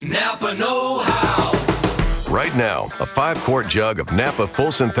Napa know-how. Right now, a 5-quart jug of Napa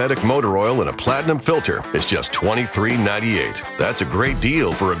Full Synthetic Motor Oil and a Platinum filter is just $23.98. That's a great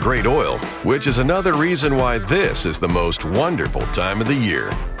deal for a great oil, which is another reason why this is the most wonderful time of the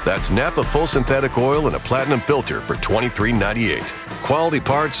year. That's Napa Full Synthetic Oil and a Platinum filter for $23.98. Quality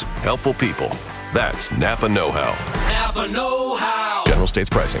parts, helpful people. That's Napa know-how. Napa know-how. General States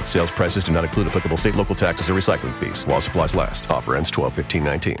pricing. Sales prices do not include applicable state, local taxes, or recycling fees. While supplies last. Offer ends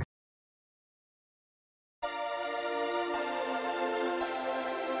 12/15/19.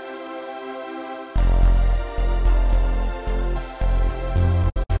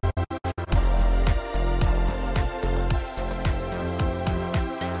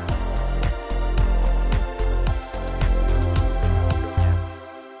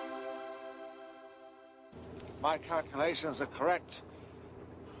 My calculations are correct.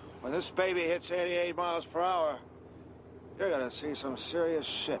 When this baby hits 88 miles per hour, you're going to see some serious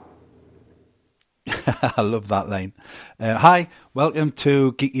shit. I love that line. Hi, welcome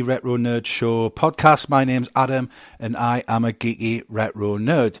to Geeky Retro Nerd Show podcast. My name's Adam, and I am a Geeky Retro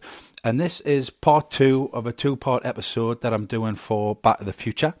Nerd. And this is part 2 of a 2-part episode that I'm doing for Back to the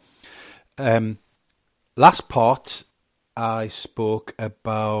Future. Last part, I spoke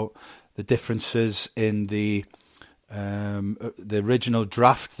about the differences in the original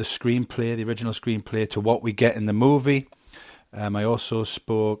draft, the original screenplay to what we get in the movie. I also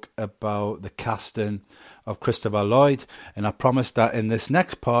spoke about the casting of Christopher Lloyd, and I promised that in this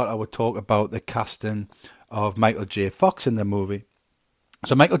next part I would talk about the casting of Michael J. Fox in the movie.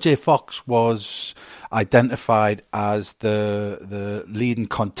 So Michael J. Fox was identified as the leading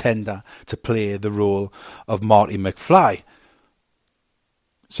contender to play the role of Marty McFly.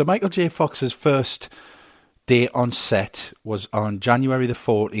 So Michael J. Fox's first day on set was on January the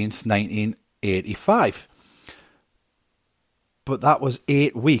 14th, 1985. But that was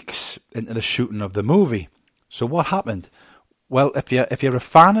 8 weeks into the shooting of the movie. So what happened? Well, if you're a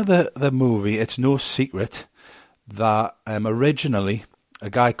fan of the movie, it's no secret that originally a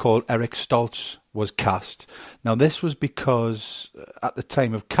guy called Eric Stoltz was cast. Now this was because at the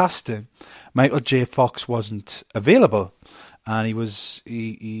time of casting, Michael J. Fox wasn't available. And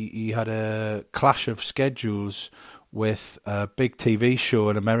he had a clash of schedules with a big TV show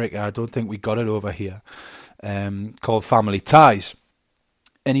in America. I don't think we got it over here, called Family Ties.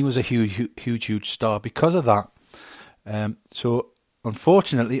 And he was a huge star because of that. So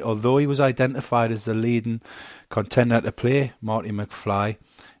unfortunately, although he was identified as the leading contender to play Marty McFly,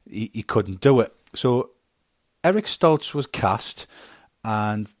 he couldn't do it. So Eric Stoltz was cast,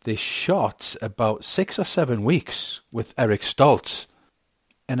 and they shot about 6 or 7 weeks with Eric Stoltz.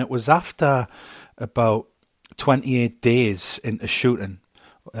 And it was after about 28 days into shooting,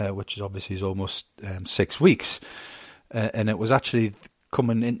 which is obviously almost 6 weeks. And it was actually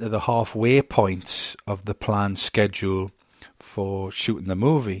coming into the halfway point of the planned schedule for shooting the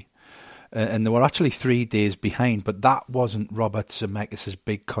movie. And they were actually 3 days behind, but that wasn't Robert Zemeckis'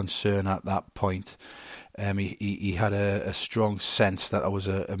 big concern at that point. He had a strong sense that there was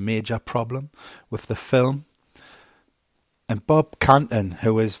a major problem with the film. And Bob Canton,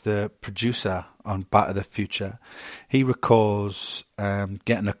 who is the producer on Back to the Future, he recalls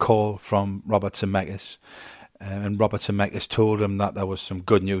getting a call from Robert Zemeckis. And Robert Zemeckis told him that there was some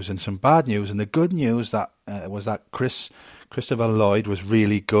good news and some bad news. And the good news was that Christopher Lloyd was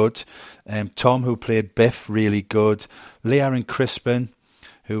really good. Tom, who played Biff, really good. Leah and Crispin,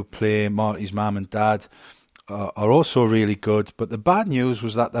 who play Marty's mum and dad, are also really good. But the bad news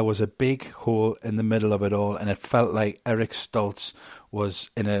was that there was a big hole in the middle of it all, and it felt like Eric Stoltz was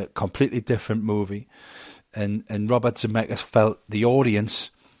in a completely different movie. And Robert Zemeckis felt the audience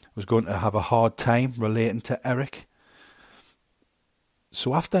was going to have a hard time relating to Eric.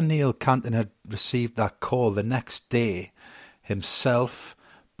 So after Neil Canton had received that call, the next day, himself,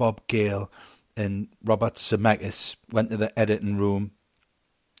 Bob Gale, and Robert Zemeckis went to the editing room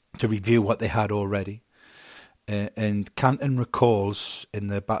to review what they had already. And Canton recalls in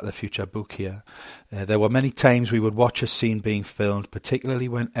the Back to the Future book here, there were many times we would watch a scene being filmed, particularly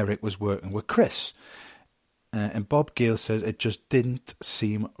when Eric was working with Chris. And Bob Gale says it just didn't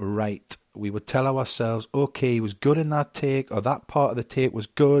seem right. We would tell ourselves, okay, he was good in that take, or that part of the take was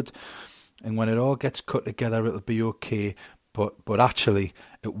good, and when it all gets cut together, it'll be okay. But actually,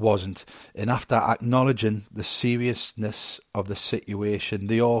 it wasn't. And after acknowledging the seriousness of the situation,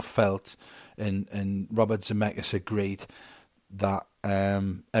 they all felt, and Robert Zemeckis agreed, that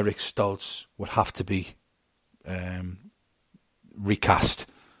Eric Stoltz would have to be recast.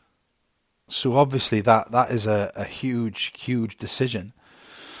 So obviously that is a huge decision.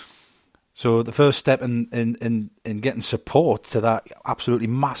 So the first step in getting support to that absolutely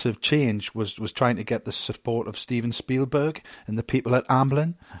massive change was trying to get the support of Steven Spielberg and the people at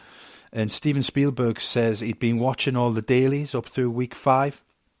Amblin. And Steven Spielberg says he'd been watching all the dailies up through week 5.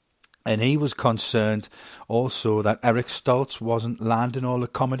 And he was concerned also that Eric Stoltz wasn't landing all the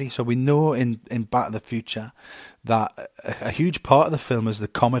comedy. So we know in Back to the Future that a huge part of the film is the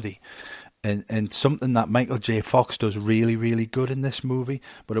comedy. And something that Michael J. Fox does really, really good in this movie.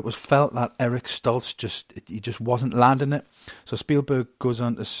 But it was felt that Eric Stoltz just wasn't landing it. So Spielberg goes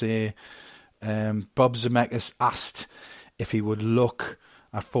on to say Bob Zemeckis asked if he would look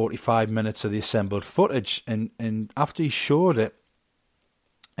at 45 minutes of the assembled footage. And after he showed it,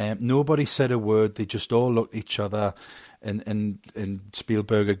 nobody said a word. They just all looked at each other, and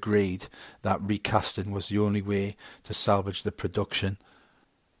Spielberg agreed that recasting was the only way to salvage the production.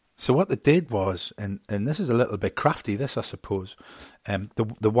 So what they did was, and this is a little bit crafty, this I suppose,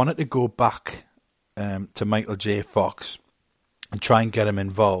 they wanted to go back to Michael J. Fox and try and get him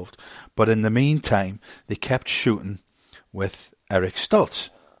involved. But in the meantime, they kept shooting with Eric Stoltz.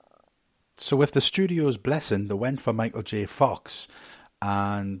 So with the studio's blessing, they went for Michael J. Fox.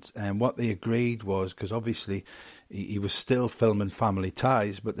 And what they agreed was, because obviously he was still filming Family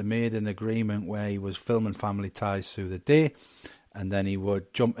Ties, but they made an agreement where he was filming Family Ties through the day, and then he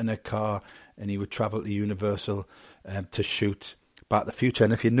would jump in a car and he would travel to Universal to shoot Back to the Future.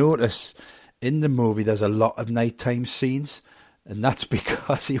 And if you notice, in the movie there's a lot of nighttime scenes, and that's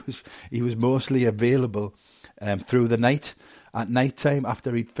because he was mostly available through the night, at nighttime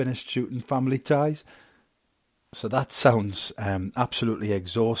after he'd finished shooting Family Ties. So that sounds absolutely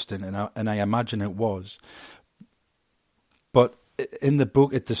exhausting, and I imagine it was. But in the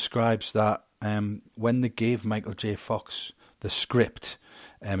book, it describes that when they gave Michael J. Fox the script,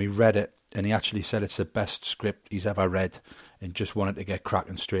 he read it, and he actually said it's the best script he's ever read, and just wanted to get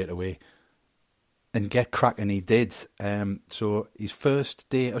cracking straight away. And get cracking he did. So his first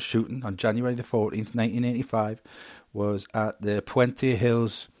day of shooting on January the 14th, 1985, was at the Puente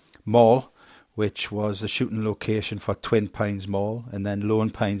Hills Mall, which was the shooting location for Twin Pines Mall, and then Lone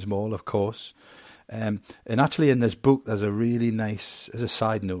Pines Mall, of course. And actually in this book, there's a really nice, as a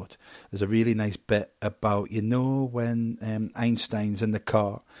side note, there's a really nice bit about, when Einstein's in the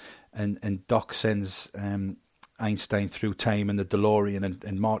car and Doc sends Einstein through time in the DeLorean,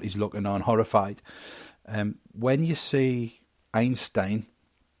 and Marty's looking on horrified. When you see Einstein,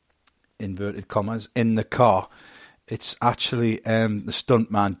 inverted commas, in the car, it's actually the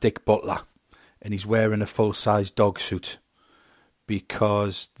stuntman Dick Butler. And he's wearing a full-size dog suit,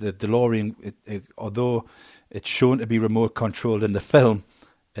 because the DeLorean, although it's shown to be remote controlled in the film,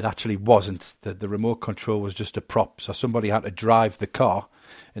 it actually wasn't. The remote control was just a prop, so somebody had to drive the car.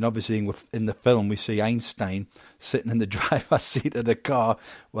 And obviously in the film we see Einstein sitting in the driver's seat of the car.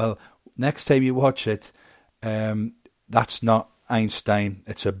 Well, next time you watch it, that's not Einstein,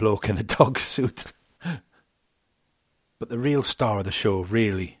 it's a bloke in a dog suit. But the real star of the show,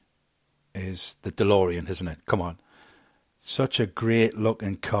 really, is the DeLorean, isn't it? Come on. Such a great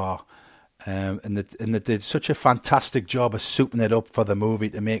looking car. And they did such a fantastic job of souping it up for the movie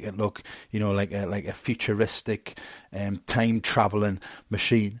to make it look, like a futuristic, time traveling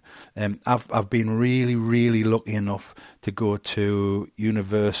machine. I've been really, really lucky enough to go to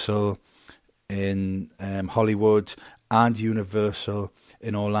Universal in Hollywood and Universal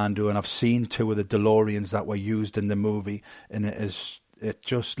in Orlando, and I've seen 2 of the DeLoreans that were used in the movie, and it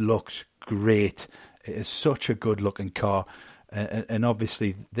just looks great. It is such a good looking car, and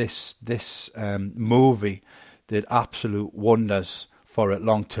obviously this movie did absolute wonders for it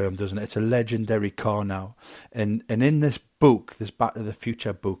long term, doesn't it? It's a legendary car now, and in this book, this Back to the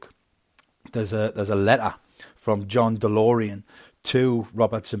Future book, there's a letter from John DeLorean to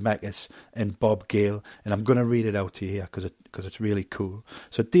Robert Zemeckis and Bob Gale, and I'm going to read it out to you here because it's really cool.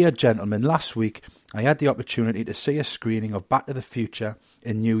 So, dear gentlemen, last week I had the opportunity to see a screening of Back to the Future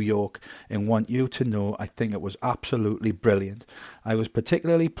in New York, and want you to know I think it was absolutely brilliant. I was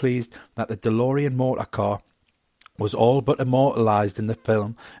particularly pleased that the DeLorean motor car was all but immortalised in the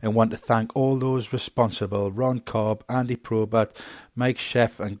film, and want to thank all those responsible, Ron Cobb, Andy Probert, Mike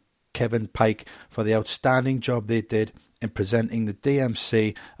Sheff and Kevin Pike, for the outstanding job they did in presenting the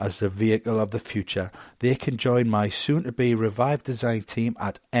DMC as the vehicle of the future. They can join my soon-to-be revived design team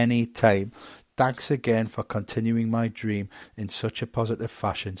at any time. Thanks again for continuing my dream in such a positive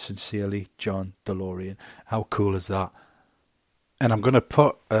fashion. Sincerely, John DeLorean. How cool is that? And I'm going to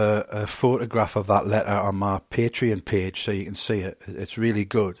put a photograph of that letter on my Patreon page so you can see it. It's really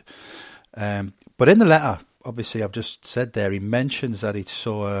good. But in the letter, obviously I've just said there, he mentions that he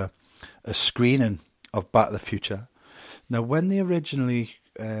saw a screening of Back to the Future. Now, when they originally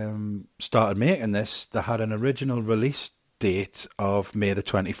started making this, they had an original release date of May the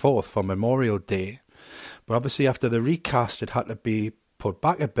 24th for Memorial Day. But obviously after the recast, it had to be put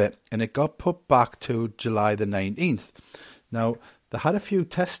back a bit, and it got put back to July the 19th. Now, they had a few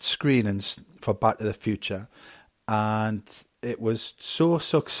test screenings for Back to the Future, and it was so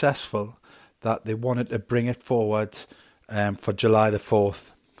successful that they wanted to bring it forward for July the 4th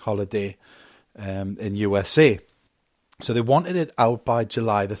holiday in USA. So they wanted it out by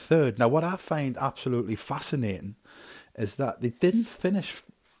July the 3rd. Now, what I find absolutely fascinating is that they didn't finish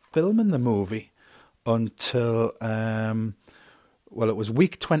filming the movie until, it was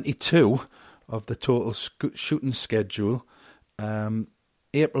week 22 of the total shooting schedule,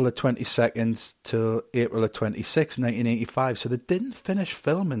 April the 22nd till April the 26th, 1985. So they didn't finish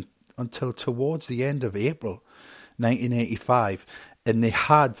filming until towards the end of April 1985, and they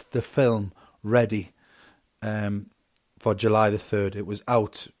had the film ready for July the 3rd. It was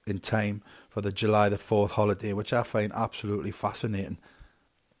out in time for the July the 4th holiday, which I find absolutely fascinating.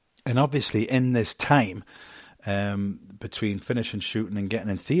 And obviously in this time, between finishing shooting and getting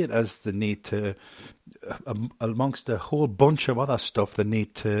in theatres, they need to, amongst a whole bunch of other stuff, they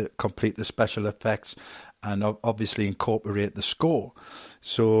need to complete the special effects and obviously incorporate the score.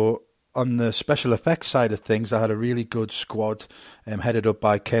 So on the special effects side of things, I had a really good squad headed up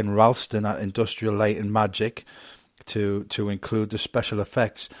by Ken Ralston at Industrial Light and Magic to include the special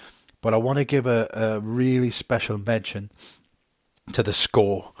effects. But I want to give a really special mention to the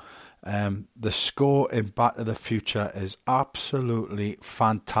score. The score in Back to the Future is absolutely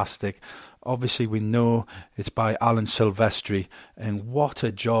fantastic. Obviously, we know it's by Alan Silvestri, and what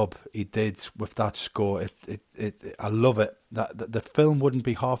a job he did with that score. I love it. The film wouldn't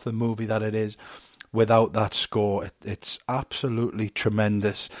be half the movie that it is without that score. It's absolutely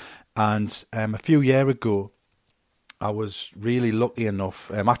tremendous. And a few years ago, I was really lucky enough,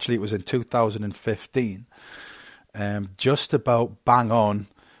 actually it was in 2015, just about bang on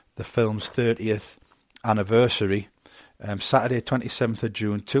the film's 30th anniversary, Saturday 27th of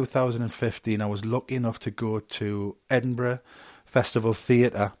June 2015, I was lucky enough to go to Edinburgh Festival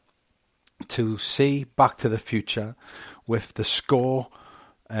Theatre to see Back to the Future with the score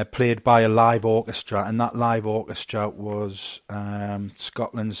played by a live orchestra, and that live orchestra was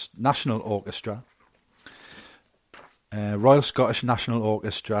Scotland's National Orchestra, Royal Scottish National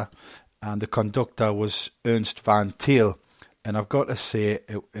Orchestra, and the conductor was Ernst van Til. And I've got to say,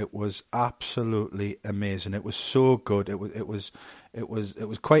 it was absolutely amazing. It was so good. It was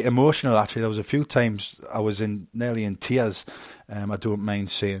quite emotional, actually. There was a few times I was nearly in tears. I don't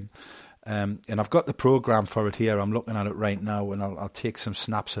mind saying. And I've got the program for it here. I'm looking at it right now, and I'll take some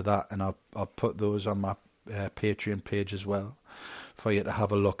snaps of that, and I'll put those on my Patreon page as well for you to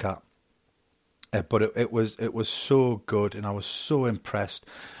have a look at. But it was so good, and I was so impressed.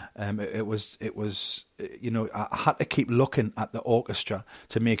 It was I had to keep looking at the orchestra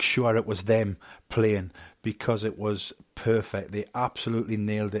to make sure it was them playing, because it was perfect. They absolutely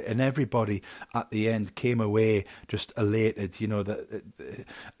nailed it, and everybody at the end came away just elated. That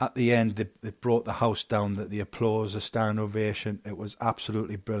at the end they brought the house down. The applause, the standing ovation. It was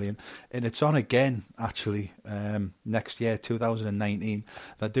absolutely brilliant, and it's on again actually next year, 2019.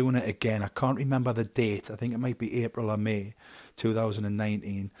 They're doing it again. I can't remember the date. I think it might be April or May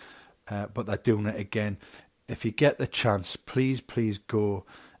 2019, but they're doing it again. If you get the chance, please go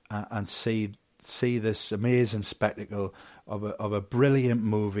and see this amazing spectacle of a brilliant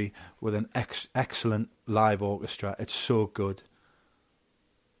movie with an excellent live orchestra. It's so good.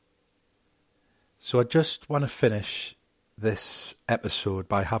 So I just want to finish this episode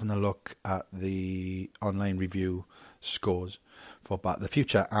by having a look at the online review scores for Back to the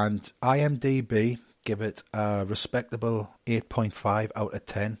Future, and IMDb give it a respectable 8.5 out of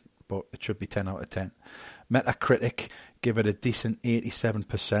 10, but it should be 10 out of 10. Metacritic give it a decent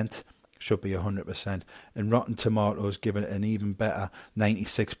 87%, should be 100%. And Rotten Tomatoes give it an even better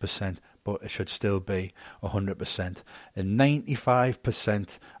 96%, but it should still be 100%. And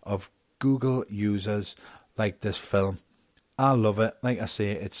 95% of Google users like this film. I love it. Like I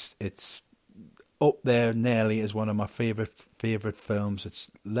say, it's up there nearly as one of my favourite films. It's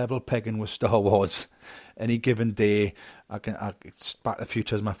level pegging with Star Wars. Any given day, Back to the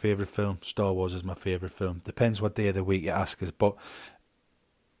Future is my favourite film. Star Wars is my favourite film. Depends what day of the week you ask us. But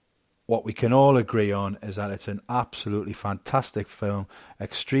what we can all agree on is that it's an absolutely fantastic film.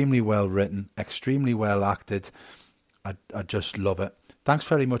 Extremely well written. Extremely well acted. I just love it. Thanks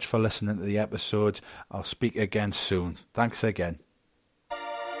very much for listening to the episode. I'll speak again soon. Thanks again.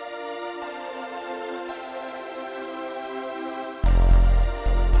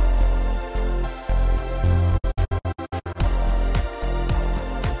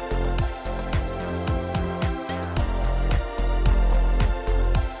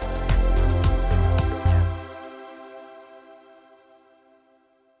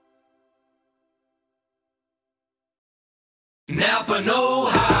 Napa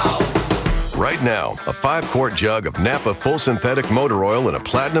know-how. Right now, a 5-quart jug of Napa full synthetic motor oil and a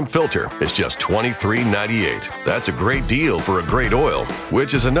platinum filter is just $23.98. That's a great deal for a great oil,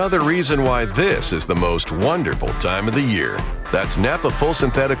 which is another reason why this is the most wonderful time of the year. That's Napa full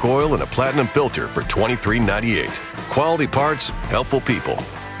synthetic oil and a platinum filter for $23.98. Quality parts, helpful people.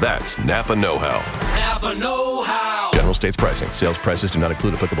 That's Napa know-how. Napa know-how. General States pricing. Sales prices do not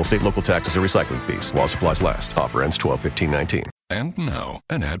include applicable state, local taxes, or recycling fees. While supplies last. Offer ends 12/15/19. And now,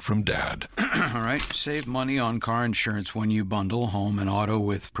 an ad from Dad. All right, save money on car insurance when you bundle home and auto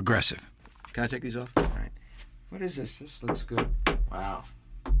with Progressive. Can I take these off? All right. What is this? This looks good. Wow,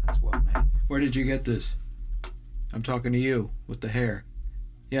 that's well made. Where did you get this? I'm talking to you with the hair.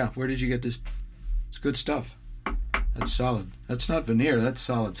 Yeah, where did you get this? It's good stuff. That's solid. That's not veneer, that's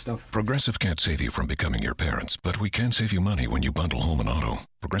solid stuff. Progressive can't save you from becoming your parents, but we can save you money when you bundle home and auto.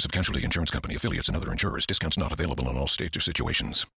 Progressive Casualty Insurance Company, affiliates, and other insurers. Discounts not available in all states or situations.